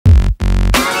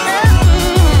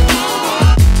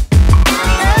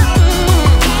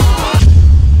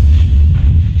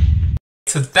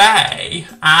Today,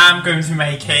 I'm going to be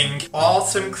making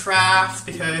autumn crafts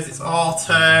because it's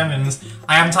autumn and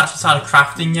I haven't actually started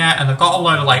crafting yet, and I've got a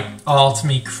load of like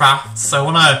autumny crafts, so I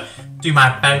want to do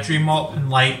my bedroom up and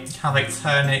like kind of like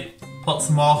turn it, put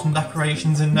some autumn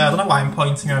decorations in there. I don't know why I'm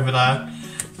pointing over there.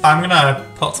 But I'm going to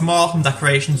put some autumn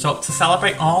decorations up to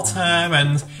celebrate autumn,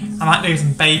 and I might do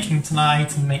some baking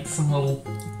tonight and make some little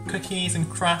cookies and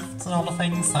crafts and all the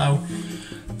things, so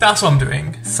that's what I'm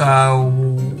doing.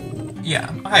 So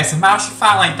yeah. Okay, so I managed to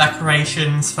find like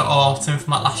decorations for autumn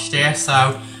from like last year,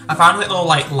 so I found a little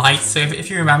like light. So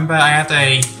if you remember, I had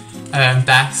a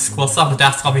desk, well still have a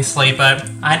desk obviously, but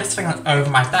I had this thing like, over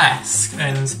my desk,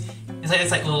 and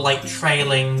it's like little like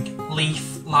trailing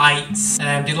leaf lights.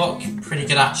 They look pretty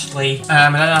good actually.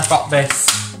 And then I've got this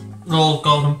little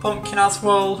golden pumpkin as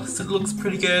well, so it looks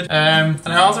pretty good. And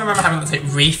I also remember having this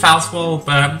like wreath as well,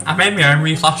 but I made my own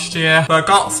wreath last year. But I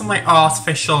got some like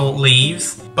artificial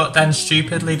leaves, but then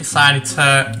stupidly decided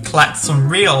to collect some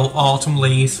real autumn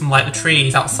leaves from like the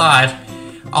trees outside.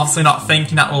 Obviously not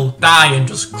thinking that will die and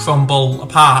just crumble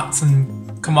apart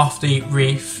and come off the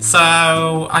wreath. So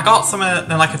I got some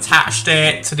and then like attached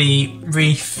it to the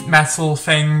wreath metal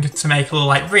thing to make a little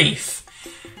like wreath.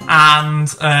 And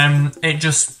it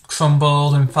just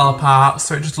crumbled and fell apart,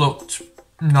 so it just looked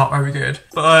not very good.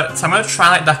 But so I'm going to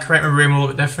try and like decorate my room a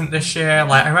little bit different this year.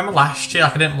 Like I remember last year,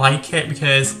 like I didn't like it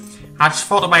because I just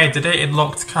thought the way I did it, it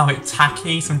looked kind of like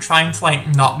tacky, so I'm trying to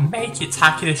like not make it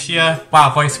tacky this year.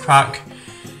 Wow, voice crack.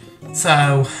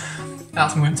 So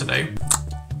that's what I'm going to do.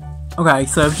 Okay,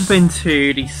 so I've just been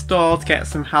to the store to get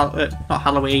some not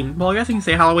Halloween, well I guess you can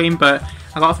say Halloween, but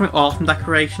I got some autumn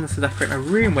decorations to decorate my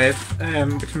room with,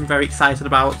 which I'm very excited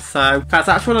about. So that's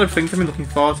actually one of the things I've been looking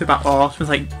forward to about autumn, is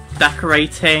like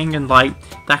decorating and like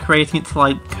decorating it to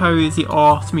like cozy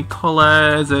autumny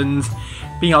colours and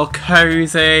being all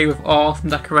cozy with autumn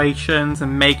decorations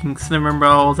and making cinnamon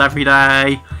rolls every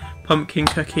day, pumpkin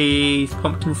cookies,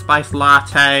 pumpkin spice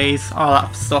lattes, all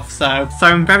that stuff. So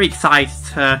I'm very excited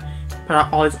to put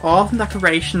out all these awesome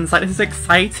decorations. Like this is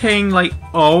exciting, like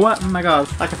oh my god,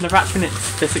 like I've never actually been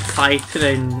this excited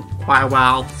in quite a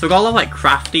while. So I've got a lot of like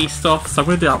crafty stuff, so I'm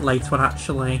going to do that later on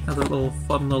actually as a little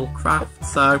fun little craft.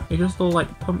 So it's just a little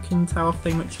like pumpkin tower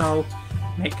thing which I'll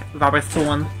make very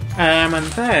fun. And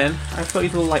then I've got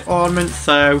these little like ornaments,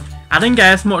 so I didn't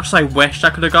get as much as I wished I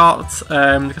could have got,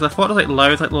 because I thought there was like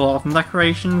loads like little autumn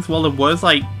decorations. Well, there was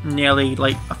like nearly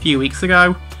like a few weeks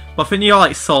ago, but I think they all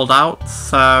like sold out,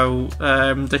 so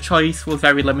the choice was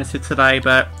very limited today,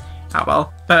 but oh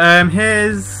well. But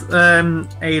here's a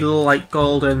little like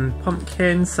golden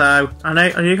pumpkin, so I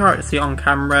know you can't see it on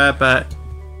camera, but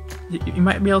you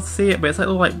might be able to see it, but it's like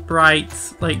a little like bright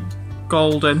like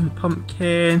golden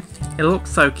pumpkin. It looks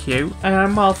so cute. What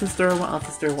else is there?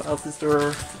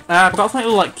 I've got some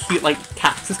little like cute like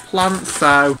cactus plants.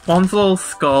 So one's a little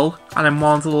skull and then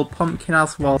one's a little pumpkin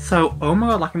as well. So oh my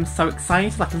god, like I'm so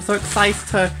excited. Like I'm so excited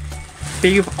to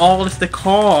be with all this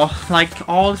decor. Like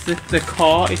all this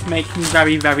decor is making me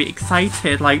very, very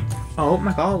excited. Like oh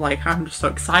my god, like I'm just so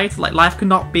excited. Like life could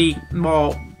not be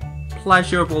more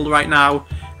pleasurable right now.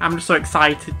 I'm just so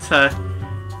excited to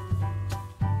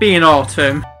be in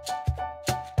autumn.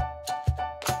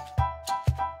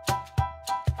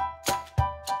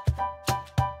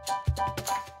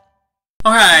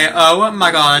 Okay, oh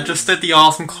my god, I just did the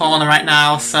autumn corner right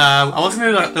now, so I was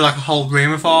going to do like a whole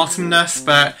room of autumnness,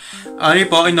 but I only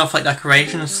bought enough like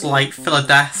decorations to like fill a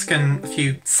desk and a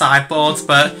few sideboards,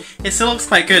 but it still looks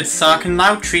quite good, so I can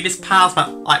now treat this part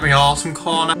as my autumn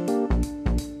corner.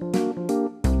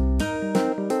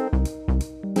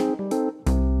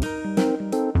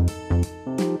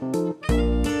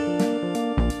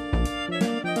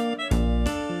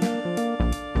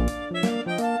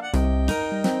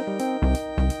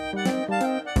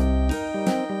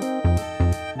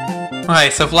 Okay,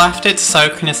 so I've left it to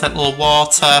soak in this little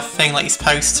water thing like you're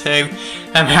supposed to.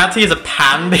 I had to use a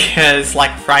pan because,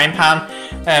 like a frying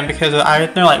pan, because I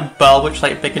had no like bowl which was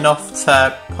like big enough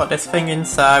to put this thing in,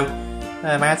 so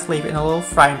I had to leave it in a little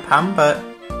frying pan, but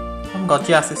oh my god,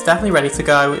 yes, it's definitely ready to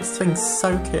go. This thing's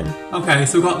soaking. Okay,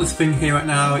 so we've got this thing here right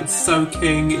now, it's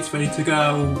soaking, it's ready to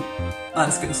go.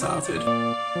 Let's get started.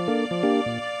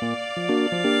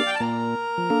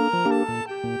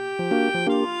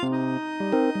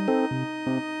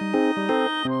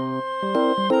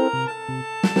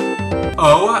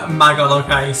 Oh my god,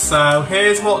 okay, so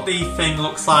here's what the thing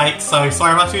looks like. So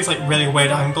sorry, I'm actually using like really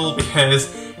weird angle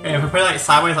because if I put it like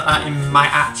sideways like that, it might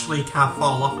actually kind of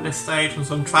fall off at this stage.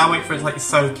 So I'm trying to wait for it to like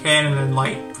soak in and then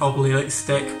like probably like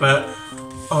stick, but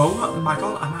oh my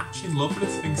god, I'm actually loving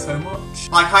this thing so much.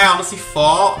 Like I honestly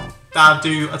thought that I'd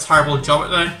do a terrible job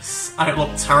at this and it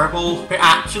looked terrible. But it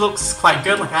actually looks quite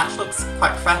good, like it actually looks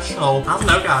quite professional. I don't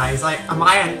know guys, like am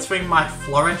I entering my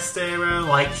florist era?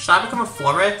 Like should I become a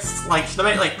florist? Like should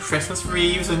I make like Christmas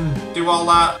wreaths and do all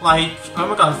that? Like oh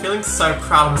my god, I'm feeling so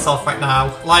proud of myself right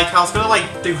now. Like I was gonna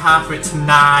like do half of it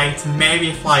tonight and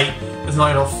maybe if like there's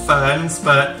not enough ferns,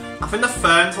 but I think the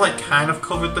ferns like kind of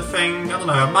covered the thing. I don't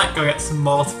know, I might go get some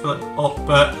more to fill it up,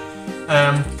 but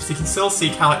because you can still see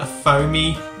kind of like the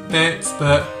foamy bits,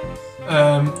 but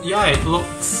yeah, it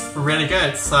looks really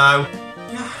good. So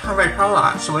yeah, I'm very proud of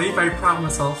that actually, very proud of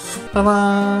myself.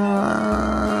 Ta-da!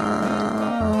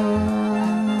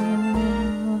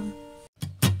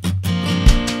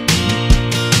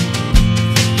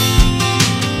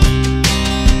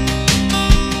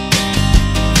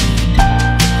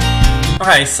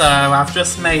 Okay, so I've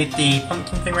just made the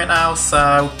pumpkin thing right now,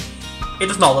 so it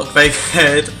does not look very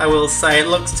good, I will say. It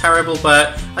looks terrible,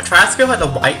 but I tried to go like the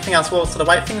white thing as well, so the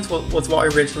white thing was what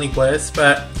it originally was,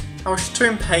 but I was just too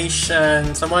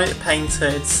impatient. I wanted it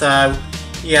painted, so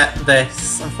yeah,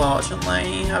 this,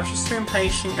 unfortunately. I was just too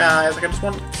impatient, guys. Like, I just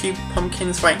want cute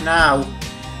pumpkins right now.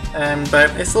 But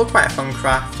it's still quite a fun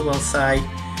craft, I will say.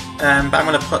 But I'm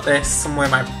going to put this somewhere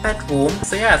in my bedroom.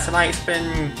 So yeah, tonight's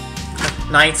been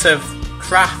a night of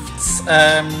crafts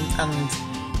and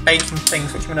baking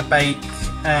things, which I'm going to bake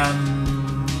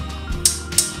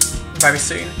very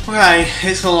soon. Okay,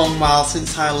 it's a long while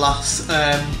since I last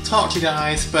talked to you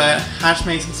guys, but I just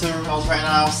made some cinnamon rolls right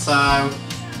now, so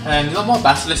they look more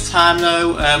better this time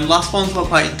though. Last ones look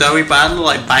quite doughy, but I had a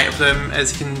like bite of them,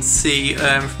 as you can see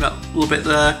from that little bit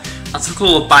there. I took a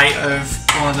little bite of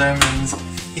one of them and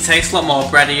it tastes a lot more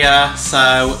breadier, so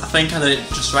I think I did it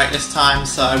just right this time,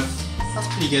 so that's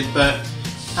pretty good. But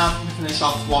I'm going to finish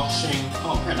off washing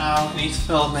up right now. I need to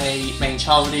film a main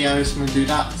channel video, so I'm going to do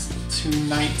that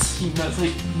tonight, even though it's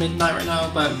like midnight right now,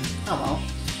 but oh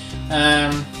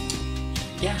well.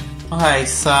 Yeah. Okay,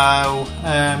 so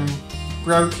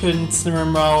broken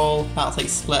cinnamon roll, that's like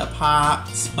split apart.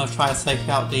 I'll try to take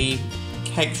out the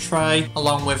cake tray,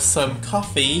 along with some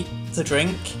coffee to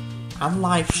drink, and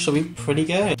life should be pretty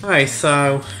good. Okay,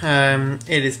 so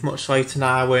it is much later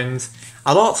now, and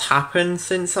a lot's happened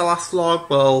since the last vlog.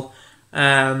 Well,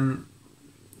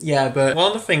 yeah, but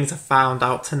one of the things I found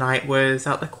out tonight was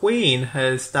that the Queen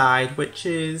has died, which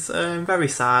is very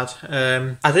sad.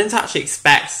 I didn't actually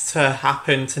expect to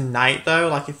happen tonight though.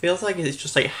 Like it feels like it's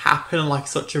just like happened like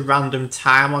such a random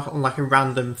time, like on like a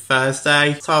random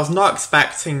Thursday. So I was not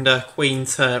expecting the Queen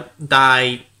to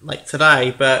die like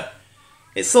today, but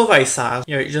it's still very sad.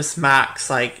 You know, it just marks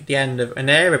like the end of an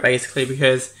era basically,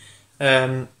 because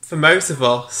for most of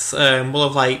us, we'll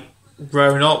have like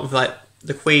grown up with like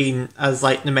the Queen as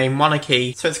like the main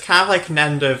monarchy, so it's kind of like an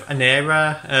end of an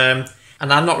era. And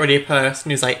I'm not really a person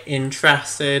who's like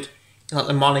interested in like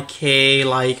the monarchy.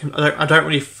 Like I don't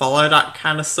really follow that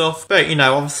kind of stuff. But you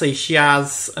know, obviously she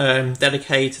has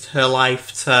dedicated her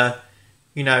life to,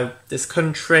 you know, this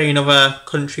country and other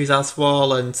countries as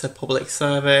well, and to public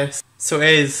service. So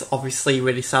it is obviously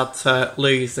really sad to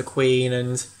lose the Queen,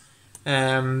 and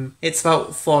it's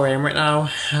about 4 AM right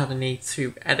now, and I need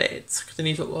to edit it because I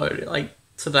need to upload it like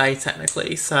today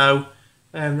technically. So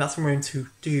that's what I'm going to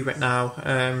do right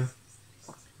now.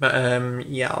 But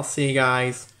yeah, I'll see you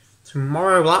guys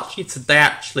tomorrow. Well, actually today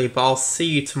actually, but I'll see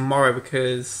you tomorrow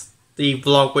because the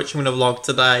vlog which I'm going to vlog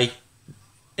today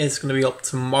is going to be up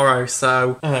tomorrow.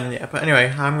 So yeah, but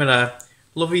anyway, I'm going to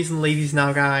love yous and leave yous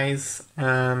now, guys.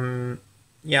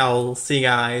 Yeah, I'll see you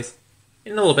guys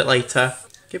in a little bit later.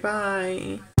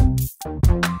 Goodbye.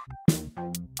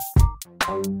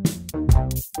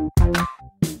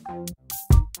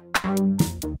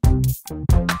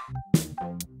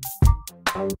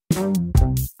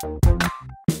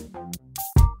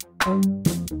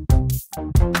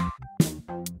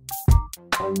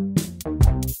 Thank you.